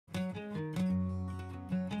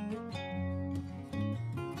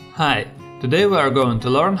Hi, today we are going to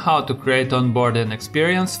learn how to create onboarding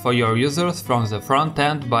experience for your users from the front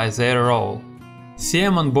end by their role.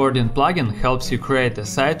 CM OnBoarding plugin helps you create a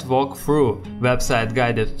site walkthrough, website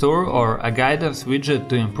guided tour, or a guidance widget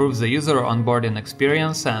to improve the user onboarding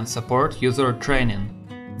experience and support user training.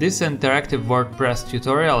 This interactive WordPress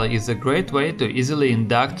tutorial is a great way to easily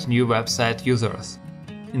induct new website users.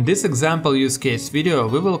 In this example use case video,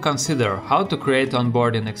 we will consider how to create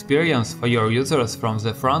onboarding experience for your users from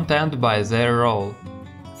the front end by their role.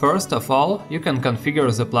 First of all, you can configure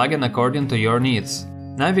the plugin according to your needs.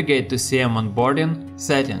 Navigate to CM OnBoarding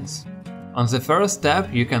Settings. On the first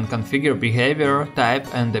tab, you can configure behavior, type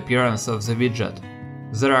and appearance of the widget.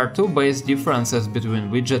 There are two base differences between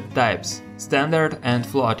widget types: standard and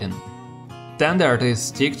floating. Standard is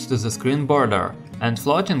sticked to the screen border, and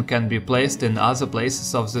floating can be placed in other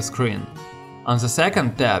places of the screen. On the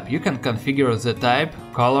second tab, you can configure the type,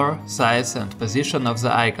 color, size and position of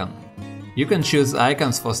the icon. You can choose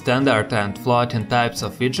icons for standard and floating types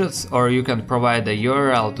of widgets, or you can provide a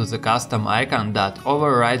URL to the custom icon that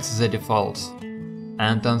overrides the defaults.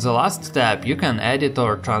 And on the last tab, you can edit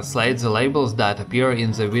or translate the labels that appear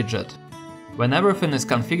in the widget. When everything is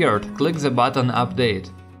configured, click the button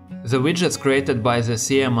Update. The widgets created by the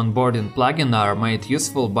CM OnBoarding plugin are made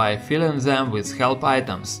useful by filling them with help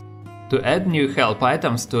items. To add new help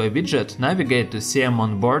items to a widget, navigate to CM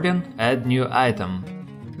OnBoarding, Add New Item.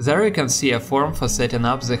 There you can see a form for setting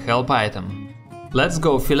up the help item. Let's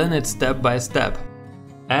go filling it step by step.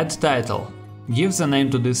 Add title. Give the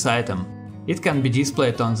name to this item. It can be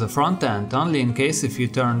displayed on the front end only in case if you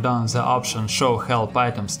turned on the option Show Help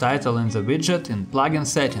Items Title in the widget in plugin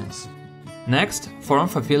settings. Next, form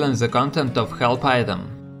for filling the content of help item.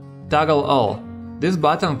 Toggle All. This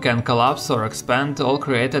button can collapse or expand all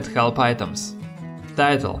created help items.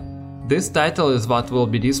 Title. This title is what will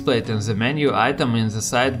be displayed in the menu item in the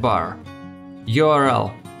sidebar.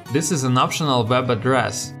 URL. This is an optional web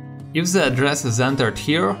address. If the address is entered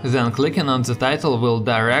here, then clicking on the title will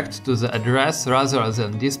direct to the address rather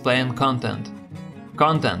than displaying content.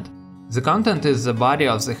 Content. The content is the body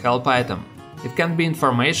of the help item. It can be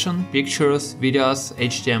information, pictures, videos,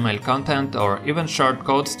 HTML content, or even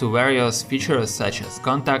shortcodes to various features such as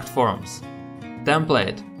contact forms.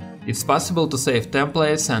 Template. It's possible to save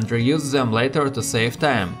templates and reuse them later to save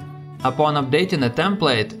time. Upon updating a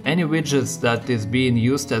template, any widgets that is being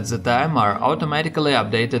used at the time are automatically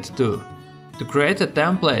updated too. To create a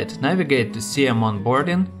template, navigate to CM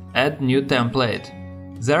OnBoarding, Add New Template.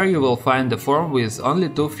 There you will find a form with only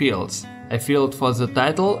two fields, a field for the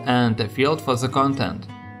title and a field for the content.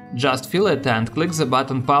 Just fill it and click the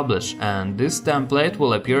button Publish, and this template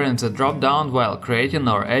will appear in the drop-down while creating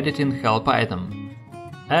or editing help item.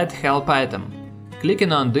 Add help item.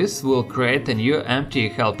 Clicking on this will create a new empty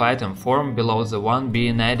help item form below the one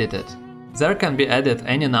being edited. There can be added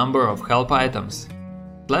any number of help items.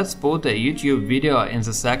 Let's put a YouTube video in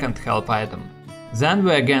the second help item. Then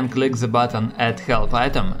we again click the button Add Help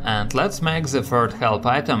Item, and let's make the third help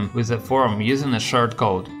item with a form using a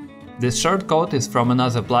shortcode. This shortcode is from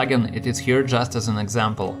another plugin, it is here just as an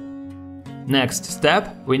example. Next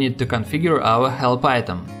step, we need to configure our help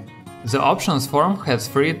item. The Options form has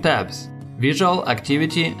three tabs: Visual,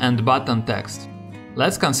 Activity and Button Text.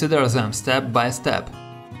 Let's consider them step by step.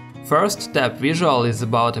 First tab Visual is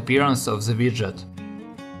about appearance of the widget.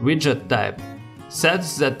 Widget type.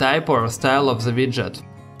 Sets the type or style of the widget.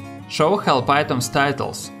 Show help items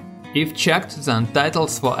titles. If checked, then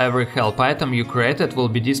titles for every help item you created will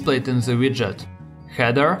be displayed in the widget.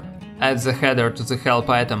 Header. Add the header to the help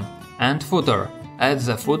item. And footer. Add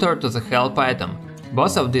the footer to the help item.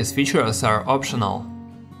 Both of these features are optional.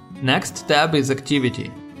 Next tab is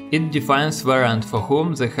Activity. It defines where and for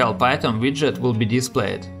whom the help item widget will be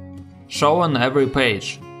displayed. Show on every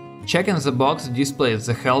page. Checking the box displays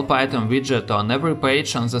the help item widget on every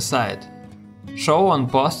page on the site. Show on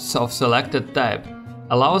posts of selected type.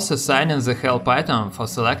 Allows assigning the help item for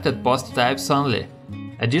selected post types only.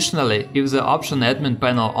 Additionally, if the option Admin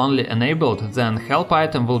Panel only enabled, then help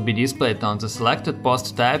item will be displayed on the selected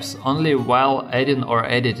post types only while adding or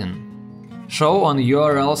editing. Show on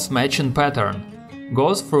URLs matching pattern.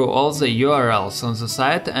 Goes through all the URLs on the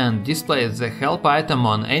site and displays the help item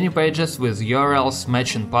on any pages with URLs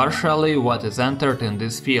matching partially what is entered in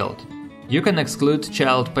this field. You can exclude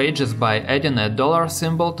child pages by adding a $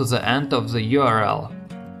 symbol to the end of the URL.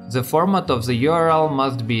 The format of the URL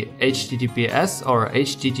must be HTTPS or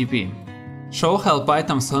HTTP. Show help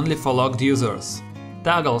items only for logged users.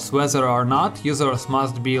 Toggles whether or not users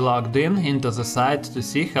must be logged in into the site to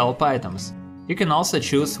see help items. You can also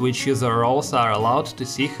choose which user roles are allowed to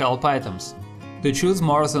see help items. To choose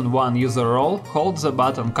more than one user role, hold the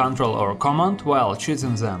button Ctrl or Command while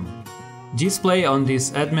choosing them. Display on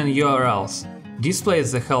these admin URLs.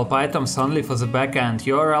 Displays the help items only for the backend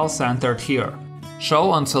URLs entered here. Show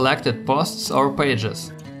on selected posts or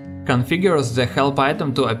pages. Configures the help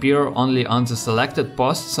item to appear only on the selected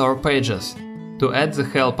posts or pages. To add the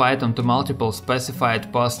help item to multiple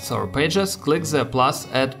specified posts or pages, click the plus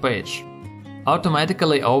Add Page.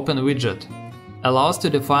 Automatically open widget. Allows to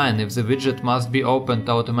define if the widget must be opened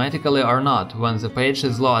automatically or not when the page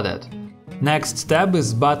is loaded. Next tab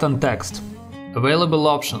is button text. Available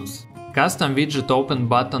options. Custom widget open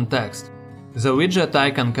button text. The widget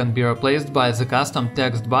icon can be replaced by the custom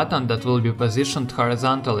text button that will be positioned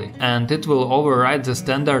horizontally, and it will override the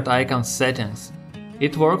standard icon's settings.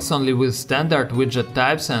 It works only with standard widget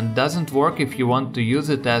types and doesn't work if you want to use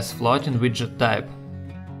it as floating widget type.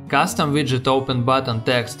 Custom widget open button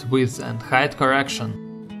text width and height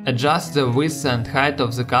correction. Adjust the width and height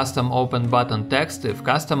of the custom open button text if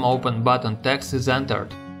custom open button text is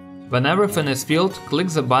entered. When everything is filled, click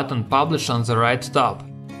the button Publish on the right top.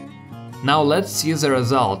 Now let's see the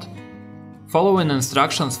result. Following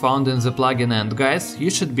instructions found in the plugin and guides, you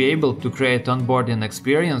should be able to create onboarding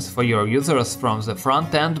experience for your users from the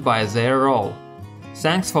front end by their role.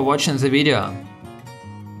 Thanks for watching the video.